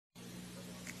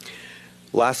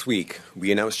Last week, we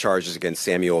announced charges against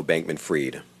Samuel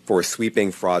Bankman-Fried for a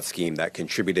sweeping fraud scheme that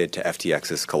contributed to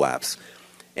FTX's collapse,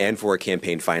 and for a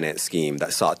campaign finance scheme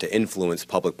that sought to influence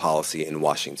public policy in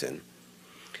Washington.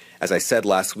 As I said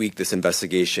last week, this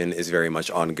investigation is very much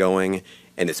ongoing,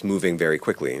 and it's moving very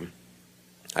quickly.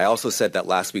 I also said that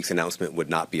last week's announcement would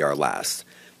not be our last,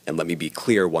 and let me be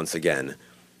clear once again,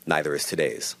 neither is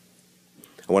today's.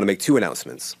 I want to make two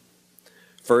announcements.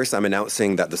 First, I'm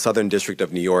announcing that the Southern District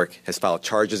of New York has filed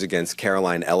charges against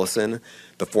Caroline Ellison,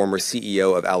 the former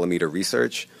CEO of Alameda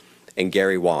Research, and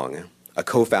Gary Wang, a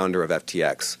co-founder of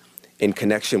FTX, in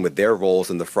connection with their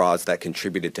roles in the frauds that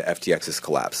contributed to FTX's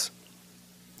collapse.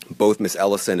 Both Ms.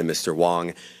 Ellison and Mr.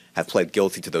 Wang have pled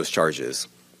guilty to those charges,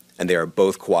 and they are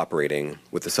both cooperating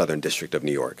with the Southern District of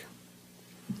New York.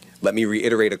 Let me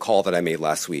reiterate a call that I made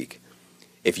last week.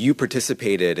 If you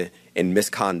participated in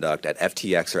misconduct at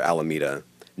FTX or Alameda,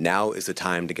 now is the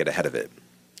time to get ahead of it.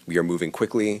 We are moving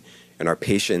quickly, and our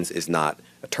patience is not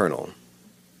eternal.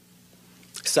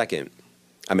 Second,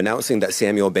 I'm announcing that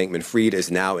Samuel Bankman-Fried is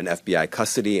now in FBI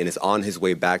custody and is on his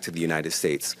way back to the United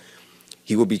States.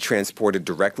 He will be transported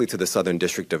directly to the Southern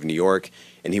District of New York,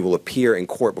 and he will appear in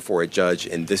court before a judge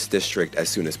in this district as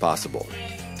soon as possible.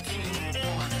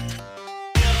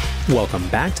 Welcome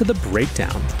back to The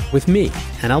Breakdown with me,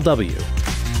 NLW.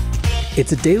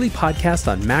 It's a daily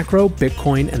podcast on macro,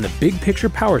 Bitcoin, and the big picture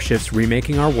power shifts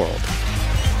remaking our world.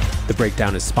 The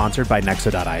Breakdown is sponsored by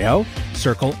Nexo.io,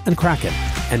 Circle, and Kraken,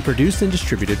 and produced and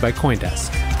distributed by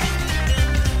CoinDesk.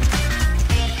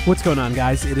 What's going on,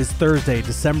 guys? It is Thursday,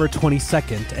 December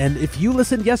 22nd, and if you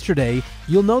listened yesterday,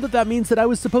 you'll know that means that I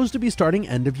was supposed to be starting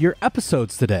end-of-year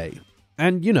episodes today.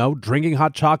 And, drinking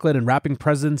hot chocolate and wrapping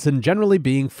presents and generally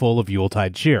being full of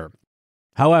Yuletide cheer.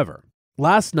 However,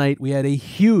 last night we had a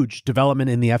huge development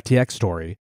in the FTX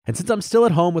story, and since I'm still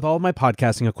at home with all of my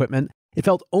podcasting equipment, it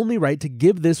felt only right to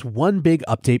give this one big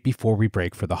update before we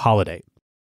break for the holiday.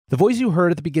 The voice you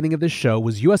heard at the beginning of this show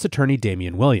was U.S. Attorney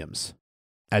Damian Williams.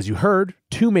 As you heard,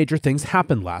 two major things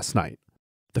happened last night.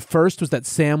 The first was that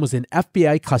Sam was in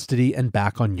FBI custody and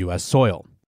back on U.S. soil.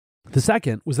 The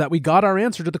second was that we got our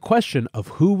answer to the question of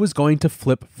who was going to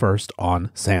flip first on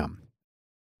Sam.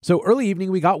 So early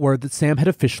evening, we got word that Sam had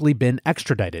officially been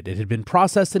extradited. It had been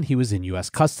processed and he was in U.S.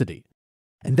 custody.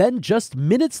 And then just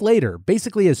minutes later,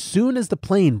 basically as soon as the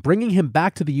plane bringing him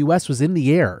back to the U.S. was in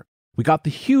the air, we got the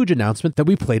huge announcement that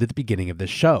we played at the beginning of this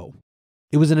show.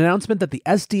 It was an announcement that the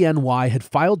SDNY had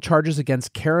filed charges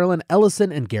against Caroline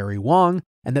Ellison and Gary Wang,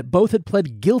 and that both had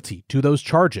pled guilty to those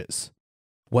charges.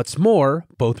 What's more,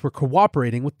 both were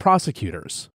cooperating with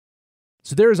prosecutors.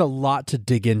 So there is a lot to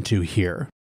dig into here.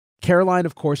 Caroline,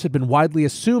 of course, had been widely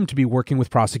assumed to be working with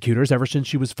prosecutors ever since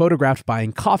she was photographed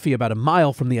buying coffee about a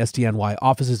mile from the SDNY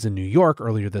offices in New York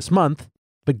earlier this month.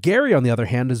 But Gary, on the other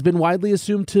hand, has been widely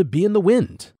assumed to be in the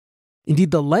wind.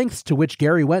 Indeed, the lengths to which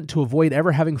Gary went to avoid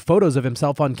ever having photos of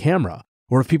himself on camera,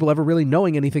 or of people ever really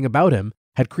knowing anything about him,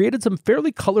 had created some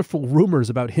fairly colorful rumors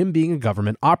about him being a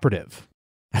government operative.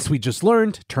 As we just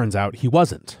learned, turns out he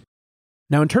wasn't.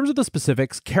 Now, in terms of the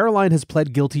specifics, Caroline has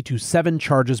pled guilty to 7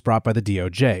 charges brought by the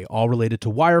DOJ, all related to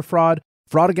wire fraud,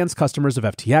 fraud against customers of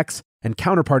FTX, and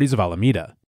counterparties of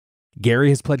Alameda. Gary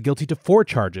has pled guilty to 4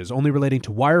 charges, only relating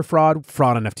to wire fraud,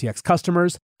 fraud on FTX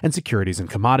customers, and securities and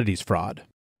commodities fraud.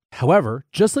 However,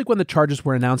 just like when the charges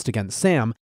were announced against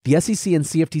Sam, the SEC and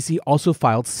CFTC also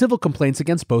filed civil complaints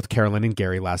against both Caroline and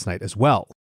Gary last night as well.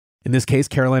 In this case,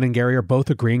 Caroline and Gary are both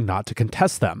agreeing not to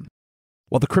contest them.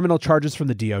 While the criminal charges from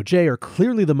the DOJ are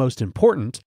clearly the most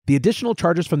important, the additional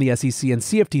charges from the SEC and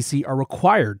CFTC are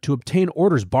required to obtain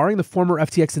orders barring the former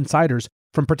FTX insiders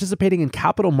from participating in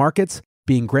capital markets,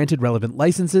 being granted relevant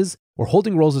licenses, or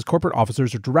holding roles as corporate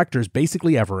officers or directors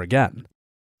basically ever again.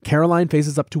 Caroline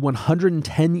faces up to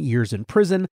 110 years in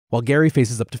prison, while Gary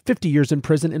faces up to 50 years in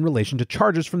prison in relation to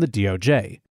charges from the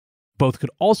DOJ. Both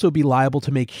could also be liable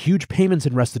to make huge payments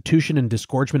in restitution and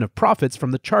disgorgement of profits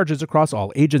from the charges across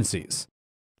all agencies.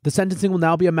 The sentencing will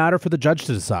now be a matter for the judge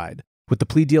to decide, with the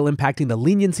plea deal impacting the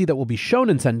leniency that will be shown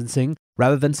in sentencing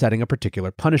rather than setting a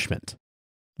particular punishment.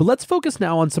 But let's focus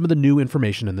now on some of the new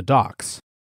information in the docs.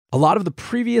 A lot of the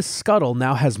previous scuttle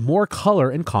now has more color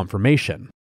and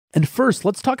confirmation. And first,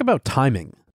 let's talk about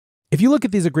timing. If you look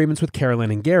at these agreements with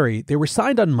Caroline and Gary, they were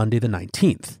signed on Monday the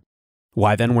 19th.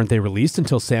 Why then weren't they released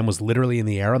until Sam was literally in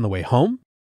the air on the way home?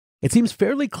 It seems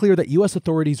fairly clear that U.S.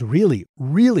 authorities really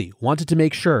wanted to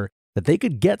make sure that they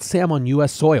could get Sam on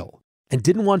U.S. soil, and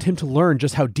didn't want him to learn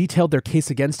just how detailed their case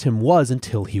against him was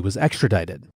until he was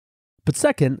extradited. But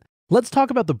second, let's talk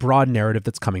about the broad narrative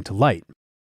that's coming to light.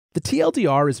 The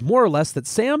TLDR is more or less that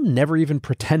Sam never even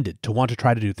pretended to want to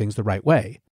try to do things the right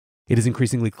way. It is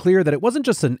increasingly clear that it wasn't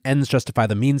just an ends justify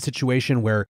the means situation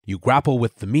where you grapple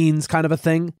with the means kind of a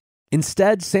thing.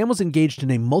 Instead, Sam was engaged in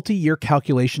a multi-year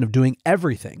calculation of doing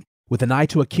everything with an eye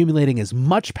to accumulating as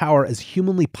much power as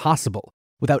humanly possible,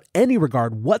 without any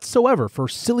regard whatsoever for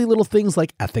silly little things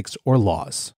like ethics or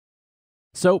laws.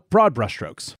 So, broad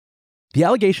brushstrokes. The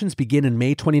allegations begin in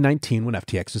May 2019 when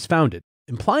FTX was founded,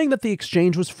 implying that the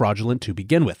exchange was fraudulent to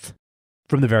begin with.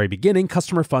 From the very beginning,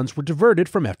 customer funds were diverted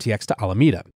from FTX to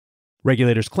Alameda.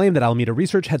 Regulators claim that Alameda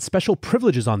Research had special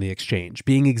privileges on the exchange,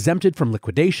 being exempted from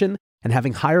liquidation and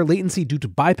having higher latency due to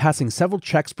bypassing several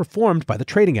checks performed by the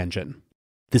trading engine.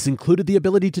 This included the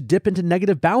ability to dip into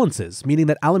negative balances, meaning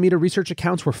that Alameda Research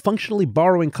accounts were functionally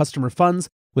borrowing customer funds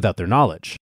without their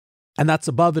knowledge. And that's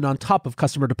above and on top of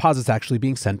customer deposits actually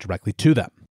being sent directly to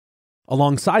them.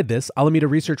 Alongside this, Alameda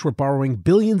Research were borrowing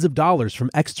billions of dollars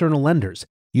from external lenders,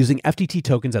 using FTT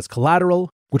tokens as collateral,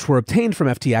 which were obtained from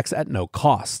FTX at no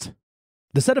cost.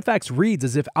 The set of facts reads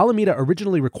as if Alameda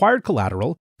originally required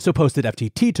collateral, so posted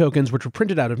FTT tokens which were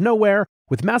printed out of nowhere,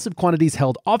 with massive quantities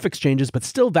held off exchanges but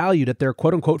still valued at their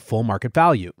quote-unquote full market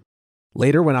value.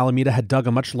 Later, when Alameda had dug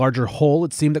a much larger hole,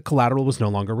 it seemed that collateral was no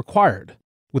longer required,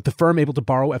 with the firm able to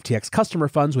borrow FTX customer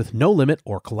funds with no limit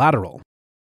or collateral.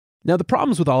 Now, the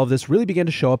problems with all of this really began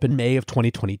to show up in May of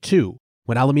 2022,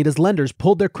 when Alameda's lenders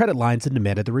pulled their credit lines and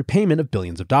demanded the repayment of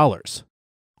billions of dollars.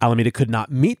 Alameda could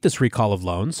not meet this recall of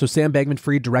loans, so Sam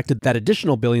Bankman-Fried directed that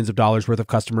additional billions of dollars worth of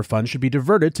customer funds should be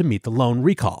diverted to meet the loan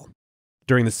recall.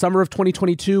 During the summer of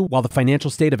 2022, while the financial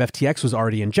state of FTX was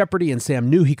already in jeopardy and Sam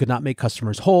knew he could not make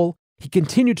customers whole, he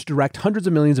continued to direct hundreds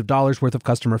of millions of dollars worth of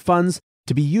customer funds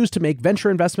to be used to make venture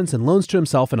investments and loans to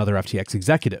himself and other FTX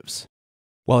executives.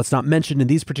 While it's not mentioned in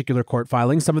these particular court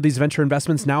filings, some of these venture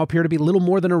investments now appear to be little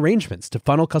more than arrangements to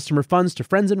funnel customer funds to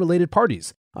friends and related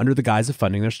parties under the guise of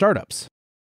funding their startups.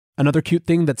 Another cute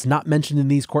thing that's not mentioned in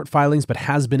these court filings but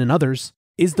has been in others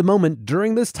is the moment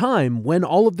during this time when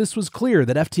all of this was clear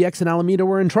that FTX and Alameda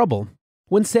were in trouble,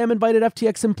 when Sam invited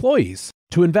FTX employees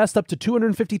to invest up to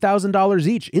 $250,000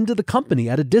 each into the company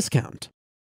at a discount.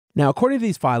 Now, according to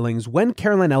these filings, when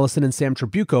Caroline Ellison and Sam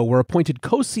Trabucco were appointed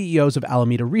co-CEOs of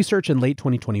Alameda Research in late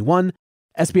 2021,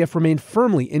 SBF remained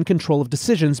firmly in control of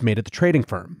decisions made at the trading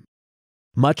firm.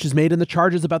 Much is made in the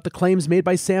charges about the claims made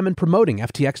by Sam in promoting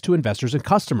FTX to investors and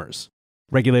customers.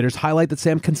 Regulators highlight that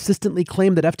Sam consistently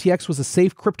claimed that FTX was a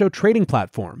safe crypto trading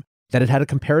platform, that it had a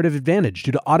comparative advantage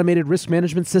due to automated risk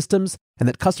management systems, and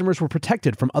that customers were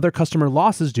protected from other customer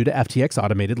losses due to FTX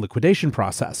automated liquidation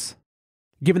process.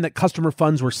 Given that customer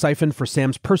funds were siphoned for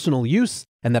Sam's personal use,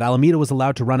 and that Alameda was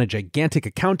allowed to run a gigantic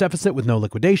account deficit with no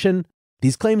liquidation,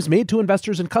 these claims made to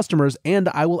investors and customers, and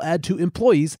I will add to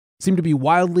employees, seem to be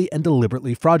wildly and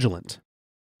deliberately fraudulent.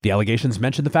 The allegations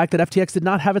mention the fact that FTX did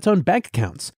not have its own bank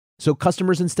accounts, so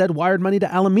customers instead wired money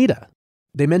to Alameda.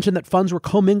 They mention that funds were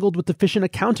commingled with deficient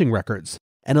accounting records,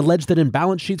 and allege that in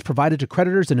balance sheets provided to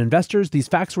creditors and investors, these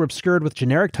facts were obscured with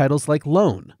generic titles like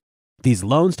loan. These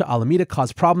loans to Alameda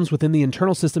caused problems within the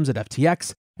internal systems at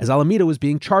FTX, as Alameda was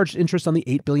being charged interest on the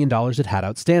 $8 billion it had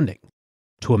outstanding.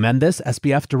 To amend this,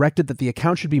 SBF directed that the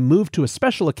account should be moved to a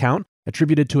special account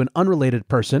attributed to an unrelated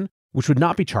person, which would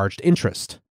not be charged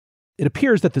interest. It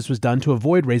appears that this was done to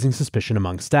avoid raising suspicion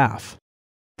among staff.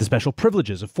 The special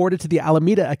privileges afforded to the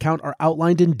Alameda account are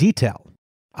outlined in detail.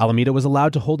 Alameda was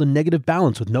allowed to hold a negative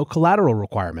balance with no collateral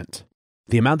requirement.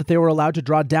 The amount that they were allowed to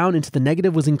draw down into the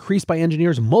negative was increased by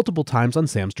engineers multiple times on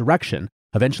Sam's direction,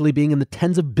 eventually being in the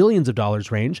tens of billions of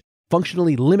dollars range,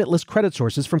 functionally limitless credit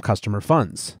sources from customer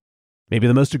funds. Maybe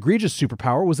the most egregious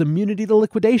superpower was immunity to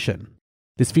liquidation.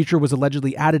 This feature was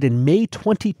allegedly added in May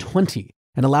 2020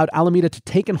 and allowed Alameda to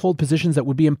take and hold positions that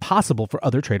would be impossible for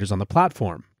other traders on the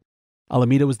platform.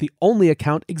 Alameda was the only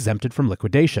account exempted from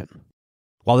liquidation.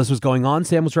 While this was going on,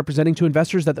 Sam was representing to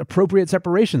investors that appropriate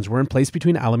separations were in place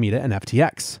between Alameda and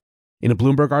FTX. In a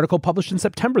Bloomberg article published in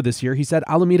September this year, he said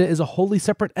Alameda is a wholly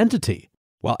separate entity,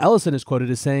 while Ellison is quoted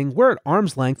as saying, "We're at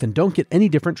arm's length and don't get any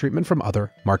different treatment from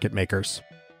other market makers."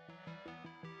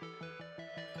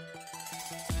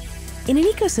 In an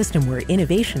ecosystem where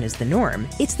innovation is the norm,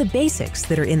 it's the basics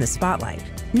that are in the spotlight.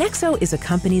 Nexo is a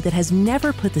company that has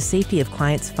never put the safety of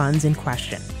clients' funds in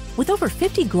question. With over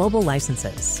 50 global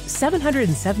licenses,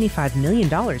 $775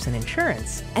 million in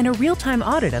insurance, and a real-time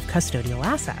audit of custodial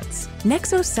assets,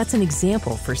 Nexo sets an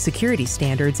example for security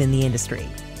standards in the industry.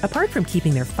 Apart from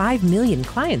keeping their 5 million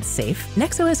clients safe,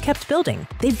 Nexo has kept building.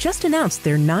 They've just announced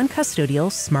their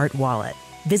non-custodial smart wallet.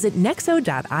 Visit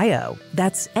nexo.io,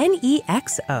 that's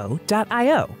Nexo.io,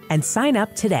 and sign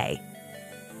up today.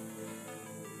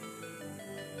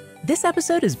 This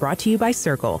episode is brought to you by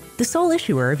Circle, the sole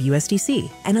issuer of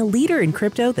USDC and a leader in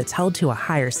crypto that's held to a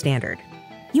higher standard.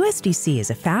 USDC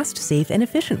is a fast, safe, and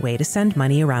efficient way to send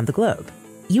money around the globe.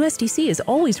 USDC is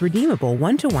always redeemable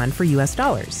one-to-one for US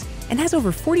dollars and has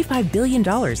over $45 billion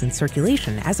in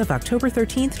circulation as of October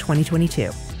 13th, 2022.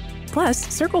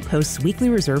 Plus, Circle posts weekly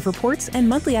reserve reports and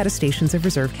monthly attestations of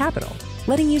reserve capital,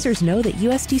 letting users know that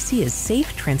USDC is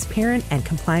safe, transparent, and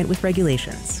compliant with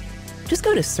regulations. Just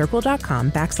go to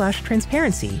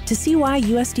circle.com/transparency to see why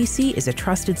USDC is a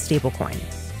trusted stablecoin.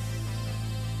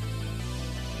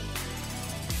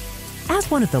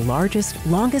 As one of the largest,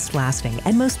 longest-lasting,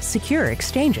 and most secure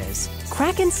exchanges,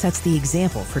 Kraken sets the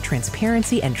example for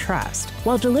transparency and trust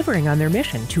while delivering on their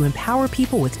mission to empower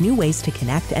people with new ways to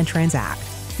connect and transact.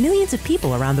 Millions of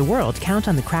people around the world count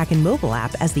on the Kraken mobile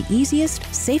app as the easiest,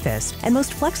 safest, and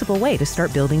most flexible way to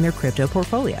start building their crypto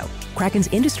portfolio. Kraken's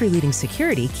industry-leading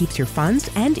security keeps your funds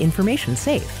and information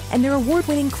safe, and their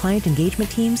award-winning client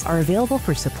engagement teams are available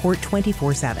for support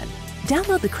 24/7.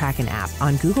 Download the Kraken app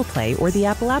on Google Play or the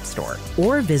Apple App Store,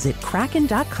 or visit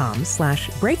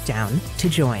kraken.com/breakdown to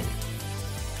join.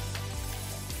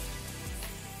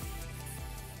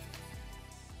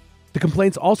 The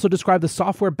complaints also describe the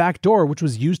software backdoor which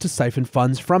was used to siphon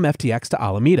funds from FTX to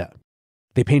Alameda.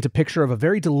 They paint a picture of a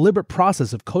very deliberate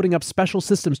process of coding up special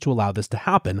systems to allow this to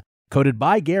happen, coded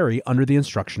by Gary under the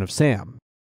instruction of Sam.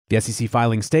 The SEC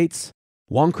filing states,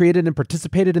 Wang created and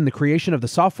participated in the creation of the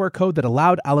software code that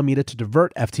allowed Alameda to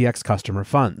divert FTX customer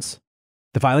funds.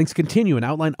 The filings continue and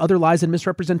outline other lies and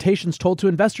misrepresentations told to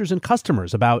investors and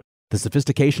customers about the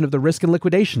sophistication of the risk and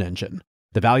liquidation engine,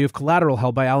 the value of collateral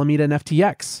held by Alameda and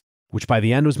FTX, which by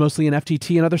the end was mostly in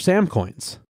FTT and other Sam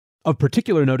coins. Of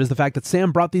particular note is the fact that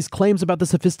Sam brought these claims about the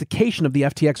sophistication of the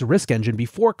FTX risk engine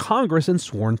before Congress in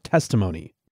sworn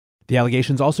testimony. The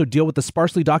allegations also deal with the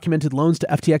sparsely documented loans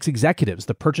to FTX executives,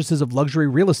 the purchases of luxury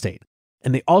real estate,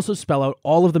 and they also spell out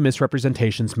all of the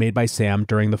misrepresentations made by Sam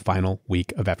during the final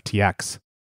week of FTX.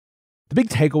 The big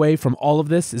takeaway from all of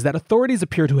this is that authorities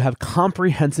appear to have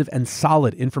comprehensive and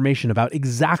solid information about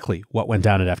exactly what went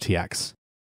down at FTX.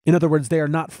 In other words, they are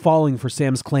not falling for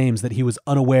Sam's claims that he was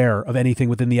unaware of anything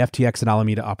within the FTX and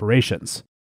Alameda operations.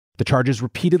 The charges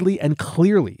repeatedly and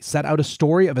clearly set out a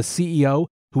story of a CEO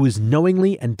who is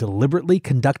knowingly and deliberately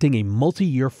conducting a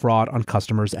multi-year fraud on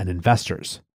customers and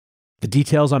investors. The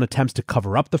details on attempts to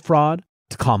cover up the fraud,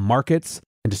 to calm markets,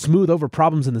 and to smooth over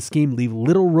problems in the scheme leave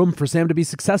little room for Sam to be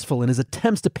successful in his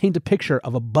attempts to paint a picture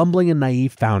of a bumbling and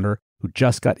naive founder who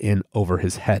just got in over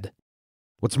his head.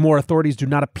 What's more, authorities do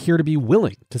not appear to be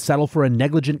willing to settle for a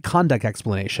negligent conduct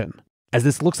explanation, as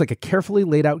this looks like a carefully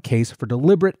laid out case for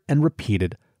deliberate and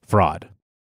repeated fraud.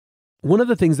 One of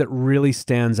the things that really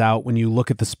stands out when you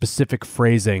look at the specific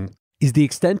phrasing is the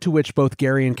extent to which both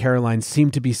Gary and Caroline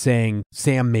seem to be saying,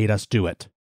 Sam made us do it.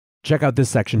 Check out this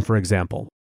section, for example.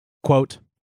 Quote,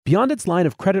 beyond its line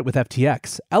of credit with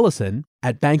FTX, Ellison,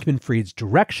 at Bankman-Fried's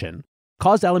direction,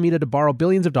 caused Alameda to borrow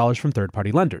billions of dollars from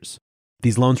third-party lenders.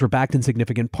 These loans were backed in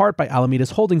significant part by Alameda's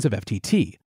holdings of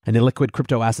FTT, an illiquid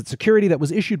crypto asset security that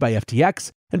was issued by FTX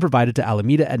and provided to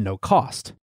Alameda at no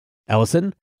cost.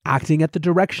 Ellison, acting at the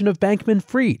direction of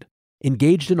Bankman-Fried,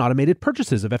 engaged in automated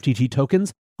purchases of FTT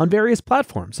tokens on various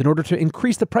platforms in order to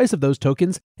increase the price of those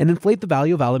tokens and inflate the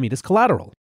value of Alameda's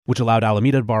collateral, which allowed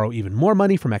Alameda to borrow even more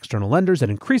money from external lenders and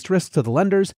increased risk to the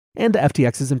lenders and to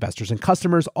FTX's investors and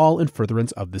customers, all in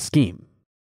furtherance of the scheme.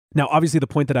 Now, obviously, the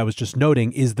point that I was just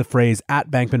noting is the phrase at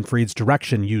Bankman-Fried's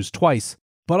direction used twice,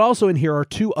 but also in here are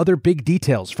two other big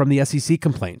details from the SEC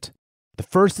complaint. The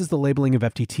first is the labeling of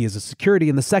FTT as a security,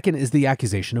 and the second is the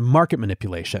accusation of market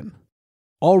manipulation.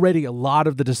 Already, a lot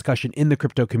of the discussion in the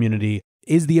crypto community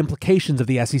is the implications of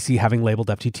the SEC having labeled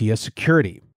FTT as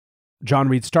security. John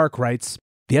Reed Stark writes,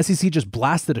 the SEC just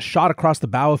blasted a shot across the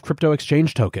bow of crypto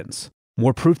exchange tokens.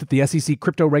 More proof that the SEC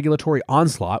crypto regulatory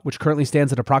onslaught, which currently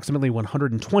stands at approximately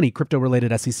 120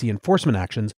 crypto-related SEC enforcement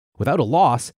actions without a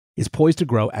loss, is poised to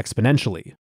grow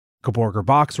exponentially. Kaborger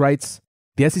Box writes,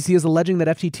 the SEC is alleging that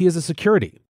FTT is a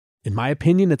security. In my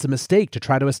opinion, it's a mistake to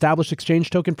try to establish exchange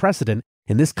token precedent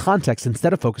in this context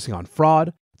instead of focusing on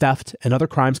fraud, theft, and other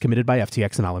crimes committed by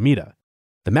FTX and Alameda.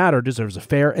 The matter deserves a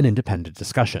fair and independent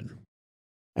discussion.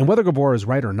 And whether Gabor is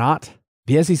right or not,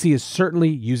 the SEC is certainly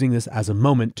using this as a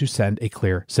moment to send a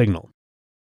clear signal.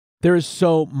 There is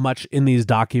so much in these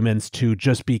documents to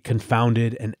just be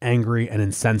confounded and angry and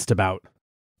incensed about.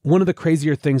 One of the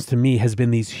crazier things to me has been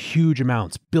these huge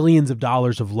amounts, billions of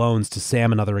dollars of loans to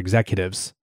Sam and other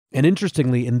executives. And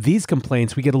interestingly, in these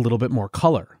complaints, we get a little bit more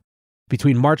color.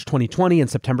 Between March 2020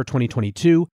 and September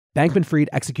 2022, Bankman-Fried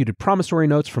executed promissory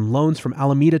notes from loans from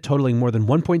Alameda totaling more than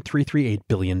 $1.338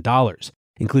 billion,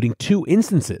 including 2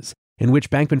 instances in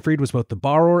which Bankman-Fried was both the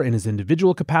borrower in his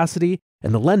individual capacity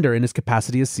and the lender in his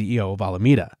capacity as CEO of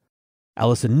Alameda.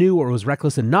 Ellison knew or was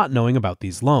reckless in not knowing about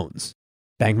these loans.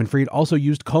 Bankman-Fried also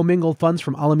used commingled funds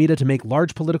from Alameda to make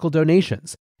large political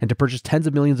donations and to purchase tens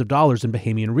of millions of dollars in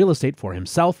Bahamian real estate for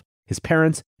himself, his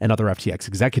parents, and other FTX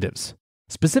executives.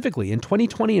 Specifically, in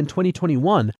 2020 and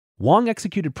 2021, Wang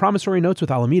executed promissory notes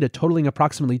with Alameda totaling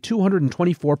approximately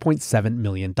 $224.7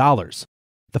 million.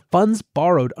 The funds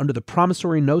borrowed under the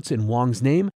promissory notes in Wang's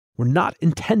name were not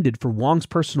intended for Wang's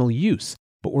personal use,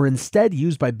 but were instead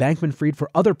used by Bankman-Fried for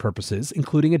other purposes,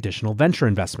 including additional venture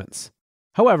investments.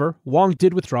 However, Wang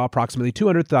did withdraw approximately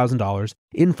 $200,000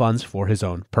 in funds for his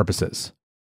own purposes.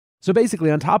 So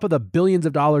basically, on top of the billions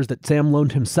of dollars that Sam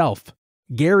loaned himself,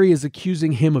 Gary is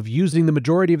accusing him of using the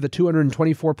majority of the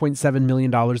 $224.7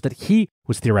 million that he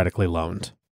was theoretically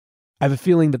loaned. I have a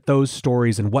feeling that those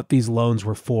stories and what these loans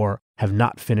were for have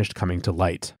not finished coming to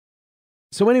light.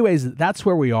 So anyways, that's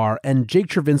where we are, and Jake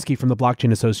Chervinsky from the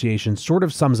Blockchain Association sort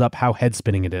of sums up how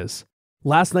head-spinning it is.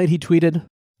 Last night he tweeted,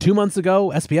 2 months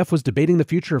ago, SBF was debating the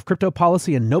future of crypto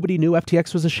policy and nobody knew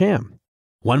FTX was a sham.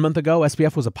 1 month ago,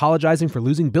 SBF was apologizing for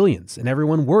losing billions and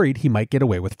everyone worried he might get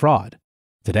away with fraud.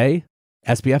 Today,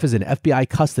 SBF is in FBI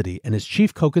custody and his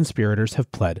chief co-conspirators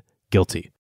have pled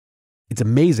guilty. It's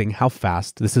amazing how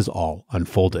fast this is all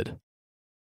unfolded.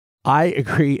 I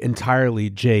agree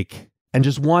entirely, Jake, and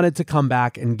just wanted to come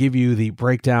back and give you the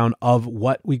breakdown of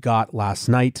what we got last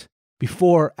night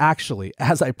before actually,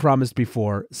 as I promised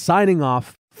before, signing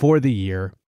off for the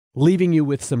year, leaving you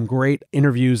with some great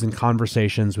interviews and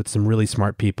conversations with some really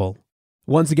smart people.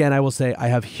 Once again, I will say I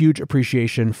have huge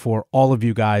appreciation for all of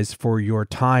you guys for your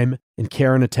time and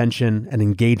care and attention and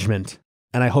engagement,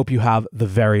 and I hope you have the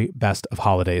very best of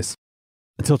holidays.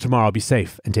 Until tomorrow, be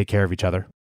safe and take care of each other.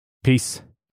 Peace.